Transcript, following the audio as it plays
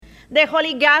The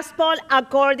Holy Gospel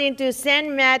according to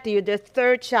St. Matthew, the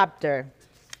 3rd chapter.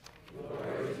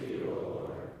 Glory to you, O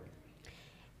Lord.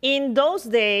 In those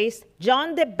days,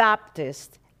 John the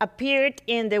Baptist appeared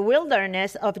in the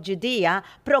wilderness of Judea,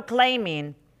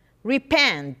 proclaiming,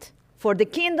 "Repent, for the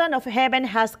kingdom of heaven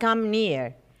has come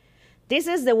near." This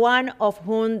is the one of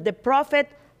whom the prophet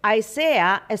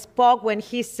Isaiah spoke when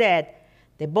he said,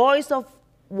 "The voice of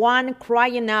one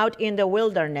crying out in the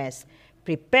wilderness,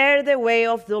 prepare the way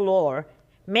of the Lord,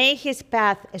 make his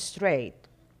path straight."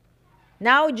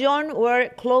 Now John wore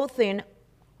clothing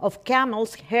of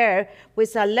camel's hair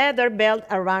with a leather belt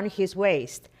around his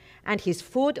waist, and his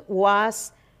food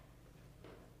was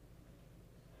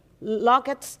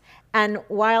locusts and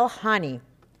wild honey.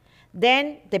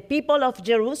 Then the people of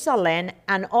Jerusalem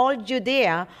and all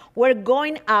Judea were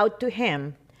going out to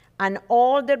him, and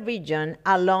all the region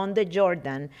along the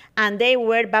Jordan, and they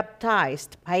were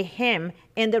baptized by him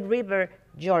in the river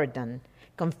Jordan,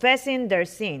 confessing their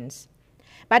sins.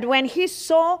 But when he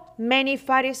saw many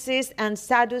Pharisees and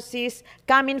Sadducees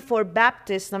coming for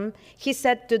baptism, he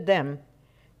said to them,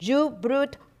 "You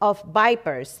brood of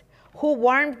vipers, who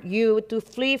warned you to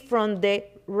flee from the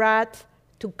wrath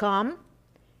to come?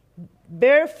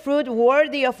 Bear fruit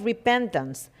worthy of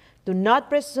repentance. Do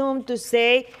not presume to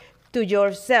say to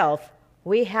yourself,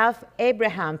 'We have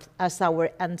Abraham as our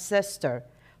ancestor.'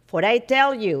 For I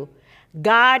tell you,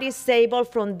 God is able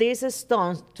from these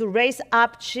stones to raise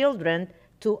up children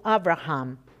to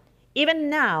Abraham. Even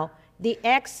now, the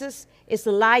axe is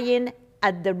lying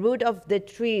at the root of the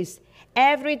trees.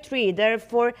 Every tree,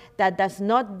 therefore, that does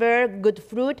not bear good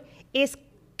fruit is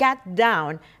cut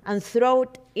down and thrown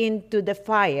into the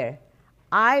fire.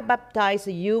 I baptize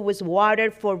you with water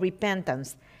for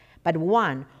repentance, but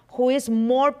one who is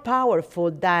more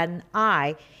powerful than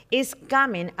I is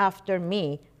coming after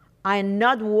me. I am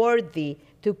not worthy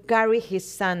to carry his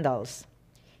sandals.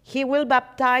 He will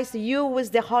baptize you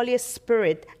with the Holy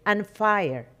Spirit and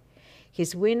fire.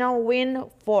 His winnowing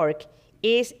fork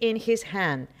is in his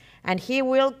hand, and he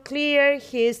will clear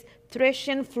his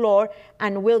threshing floor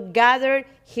and will gather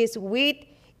his wheat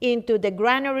into the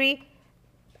granary,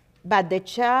 but the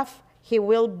chaff he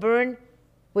will burn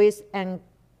with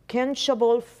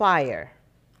unquenchable fire."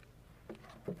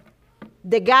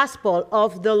 The Gospel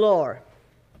of the Lord.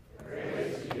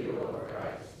 Praise to you, O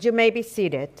Christ. You may be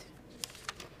seated.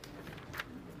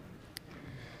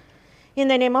 In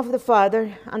the name of the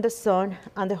Father, and the Son,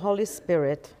 and the Holy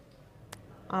Spirit.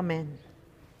 Amen.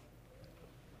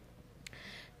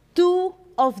 Two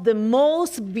of the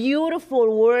most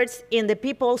beautiful words in the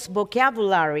people's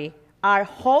vocabulary are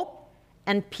hope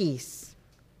and peace.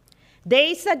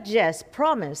 They suggest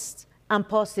promise and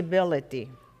possibility.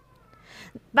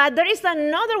 But there is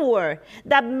another word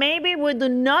that maybe we do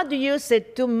not use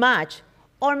it too much,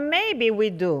 or maybe we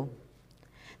do.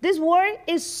 This word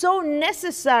is so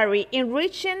necessary in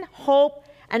reaching hope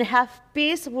and have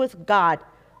peace with God,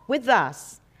 with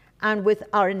us, and with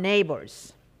our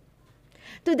neighbors.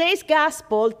 Today's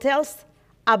gospel tells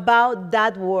about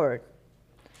that word.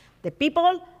 The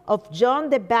people of John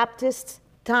the Baptist's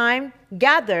time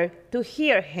gathered to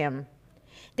hear him.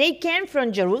 They came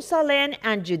from Jerusalem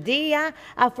and Judea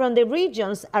and from the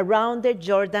regions around the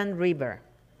Jordan River.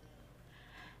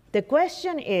 The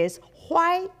question is,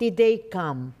 why did they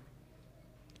come?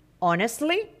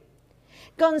 Honestly,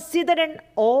 considering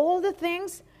all the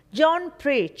things, John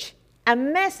preached a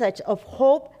message of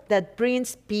hope that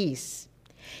brings peace.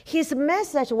 His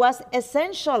message was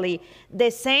essentially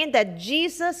the same that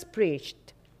Jesus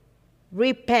preached: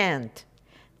 repent.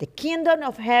 The kingdom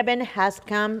of heaven has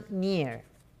come near.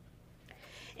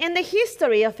 In the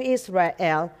history of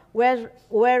Israel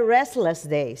were restless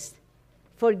days.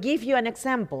 For give you an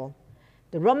example,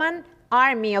 the Roman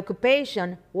army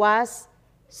occupation was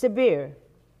severe.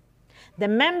 The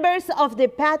members of the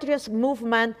Patriot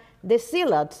movement, the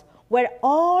Zealots, were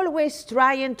always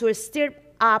trying to stir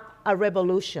up a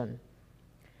revolution.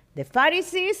 The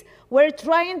Pharisees were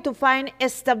trying to find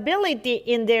stability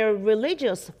in their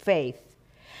religious faith,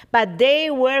 but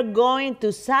they were going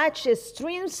to such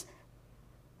extremes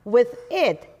with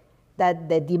it that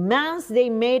the demands they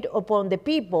made upon the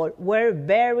people were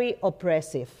very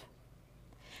oppressive.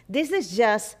 This is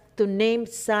just to name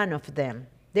some of them.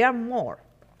 There are more.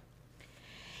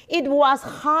 It was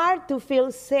hard to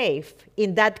feel safe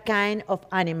in that kind of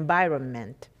an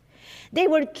environment. They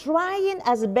were trying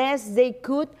as best they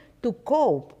could to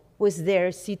cope with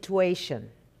their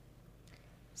situation.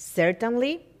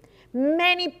 Certainly,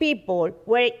 many people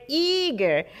were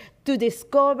eager to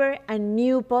discover a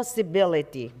new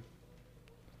possibility.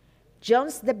 John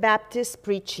the Baptist's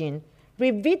preaching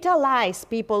revitalized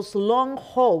people's long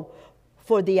hope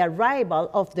for the arrival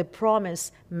of the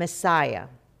promised Messiah.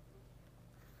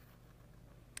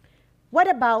 What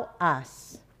about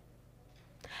us?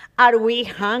 Are we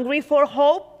hungry for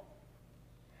hope?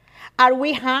 Are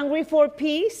we hungry for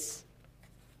peace?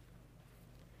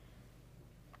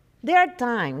 There are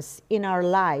times in our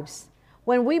lives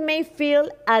when we may feel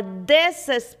a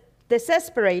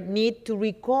desperate need to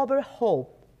recover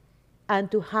hope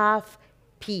and to have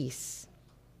peace.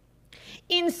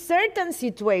 In certain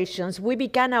situations, we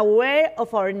become aware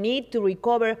of our need to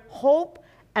recover hope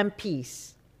and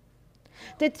peace.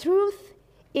 The truth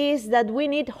is that we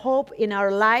need hope in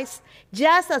our lives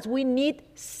just as we need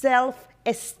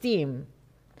self-esteem,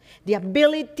 the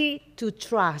ability to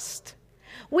trust.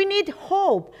 We need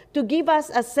hope to give us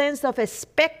a sense of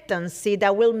expectancy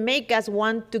that will make us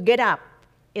want to get up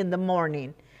in the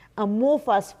morning and move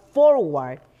us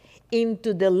forward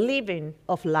into the living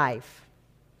of life.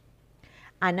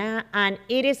 And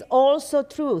it is also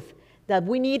truth that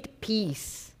we need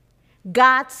peace,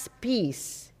 God's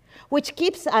peace, which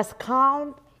keeps us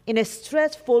calm in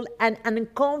stressful and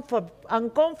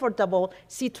uncomfortable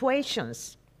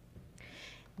situations.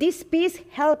 This peace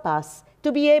helps us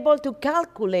to be able to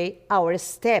calculate our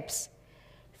steps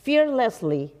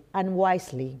fearlessly and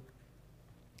wisely.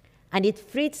 And it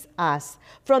frees us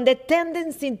from the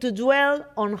tendency to dwell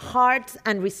on hurts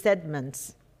and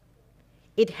resentments.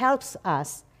 It helps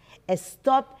us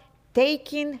stop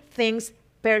taking things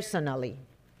personally.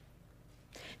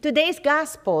 Today's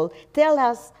gospel tells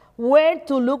us where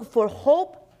to look for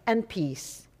hope and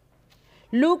peace.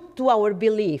 Look to our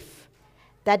belief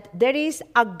that there is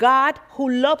a God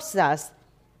who loves us,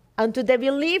 and to the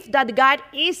belief that God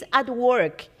is at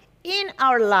work in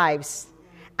our lives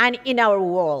and in our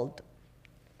world.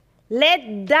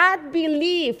 Let that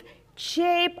belief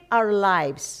shape our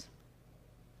lives.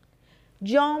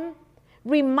 John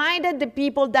reminded the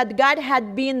people that God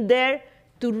had been there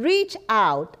to reach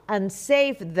out and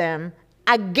save them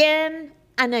again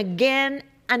and again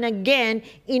and again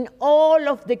in all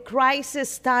of the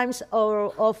crisis times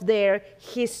of their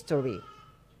history.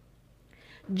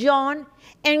 John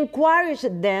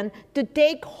encouraged them to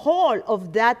take hold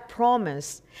of that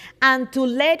promise and to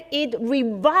let it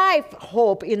revive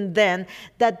hope in them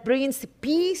that brings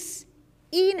peace,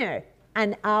 inner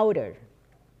and outer.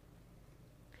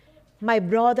 My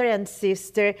brother and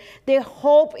sister, the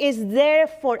hope is there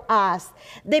for us.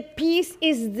 The peace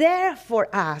is there for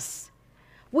us.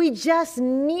 We just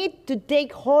need to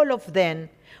take hold of them.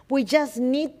 We just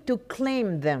need to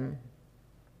claim them.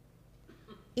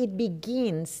 It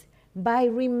begins by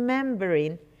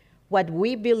remembering what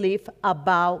we believe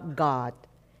about God.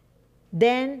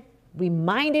 Then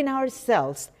reminding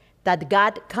ourselves that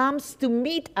God comes to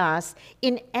meet us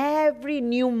in every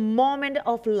new moment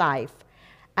of life,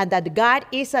 and that God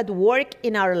is at work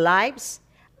in our lives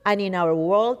and in our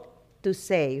world to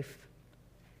save.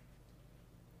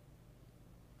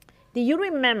 Do you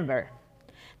remember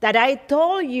that I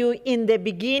told you in the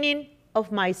beginning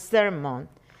of my sermon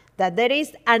that there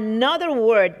is another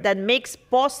word that makes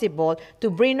possible to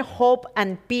bring hope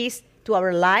and peace to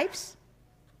our lives?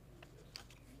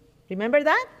 Remember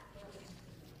that?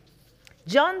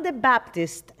 John the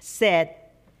Baptist said,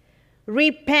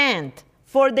 "Repent,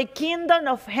 for the kingdom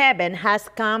of heaven has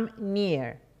come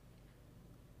near."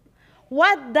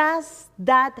 What does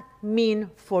that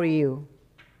mean for you?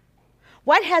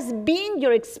 What has been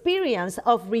your experience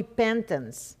of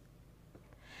repentance?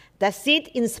 Does it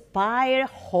inspire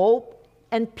hope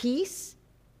and peace?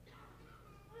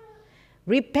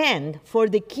 Repent, for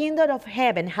the kingdom of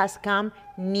heaven has come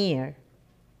near.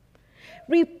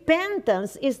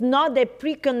 Repentance is not the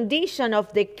precondition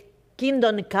of the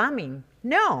kingdom coming.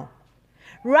 No.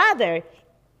 Rather,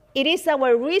 it is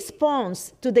our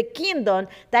response to the kingdom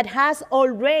that has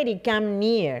already come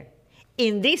near,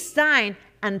 in this time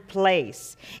and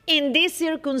place, in these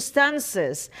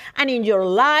circumstances, and in your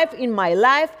life, in my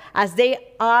life, as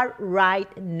they are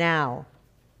right now.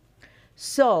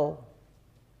 So,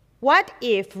 what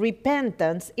if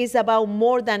repentance is about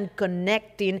more than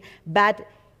correcting bad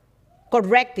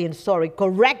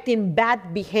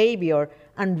behavior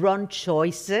and wrong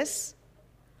choices?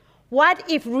 What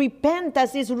if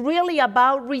repentance is really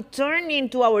about returning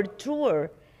to our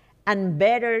truer and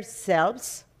better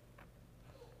selves?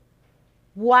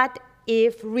 What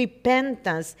if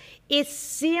repentance is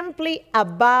simply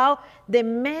about the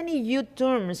many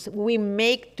U-turns we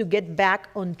make to get back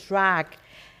on track,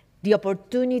 the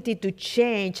opportunity to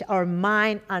change our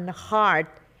mind and heart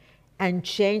and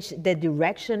change the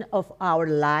direction of our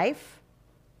life?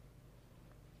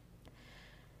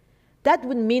 That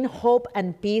would mean hope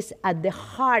and peace at the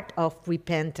heart of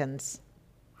repentance.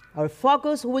 Our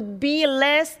focus would be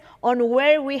less on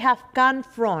where we have come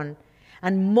from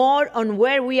and more on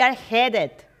where we are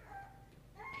headed.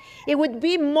 It would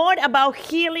be more about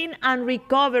healing and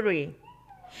recovery.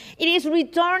 It is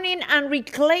returning and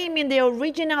reclaiming the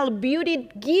original beauty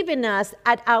given us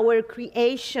at our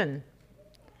creation.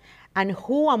 And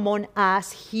who among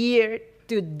us here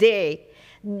today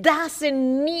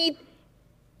doesn't need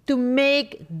to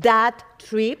make that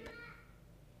trip?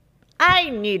 I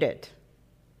need it.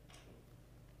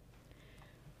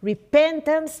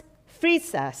 Repentance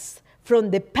frees us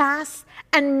from the past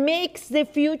and makes the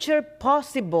future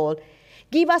possible.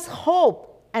 Give us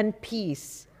hope and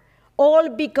peace, all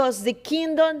because the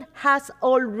kingdom has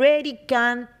already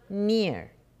come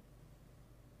near.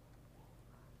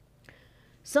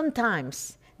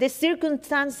 Sometimes the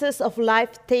circumstances of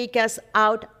life take us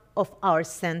out of our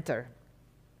center.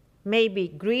 Maybe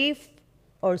grief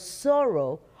or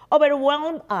sorrow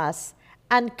overwhelm us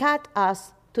and cut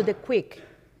us to the quick.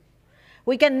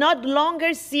 We can no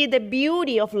longer see the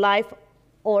beauty of life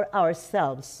or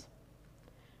ourselves.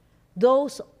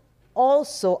 Those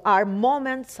also are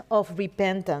moments of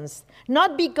repentance,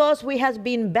 not because we have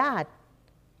been bad.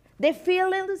 The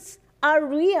feelings are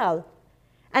real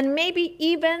and maybe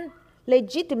even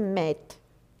legitimate,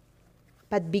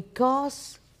 but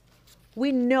because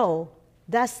we know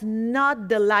that's not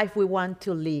the life we want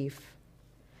to live.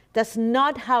 That's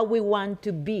not how we want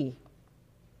to be.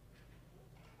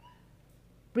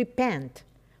 Repent,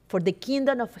 for the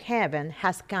kingdom of heaven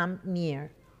has come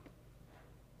near.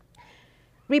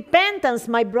 Repentance,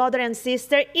 my brother and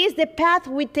sister, is the path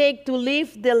we take to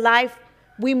live the life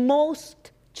we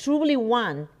most truly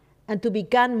want and to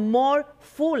become more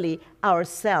fully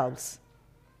ourselves.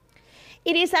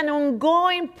 It is an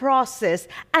ongoing process,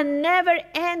 a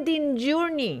never-ending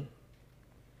journey.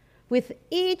 With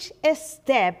each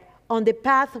step on the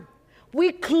path,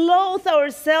 we clothe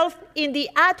ourselves in the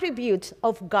attributes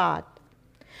of God.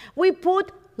 We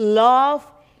put love,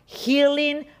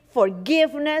 healing,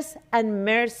 forgiveness, and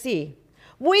mercy.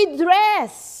 We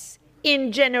dress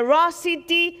in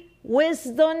generosity,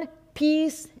 wisdom,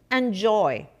 peace, and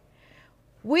joy.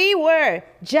 We wear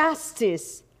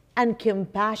justice and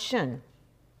compassion.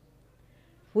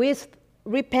 With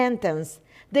repentance,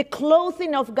 the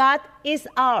clothing of God is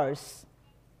ours.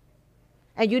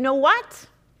 And you know what?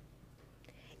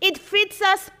 It fits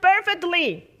us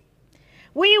perfectly.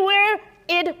 We wear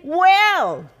it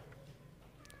well.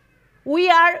 We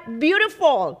are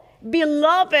beautiful,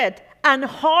 beloved, and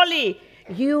holy.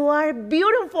 You are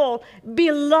beautiful,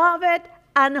 beloved,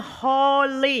 and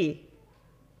holy.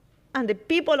 And the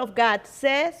people of God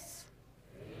says,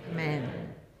 Amen.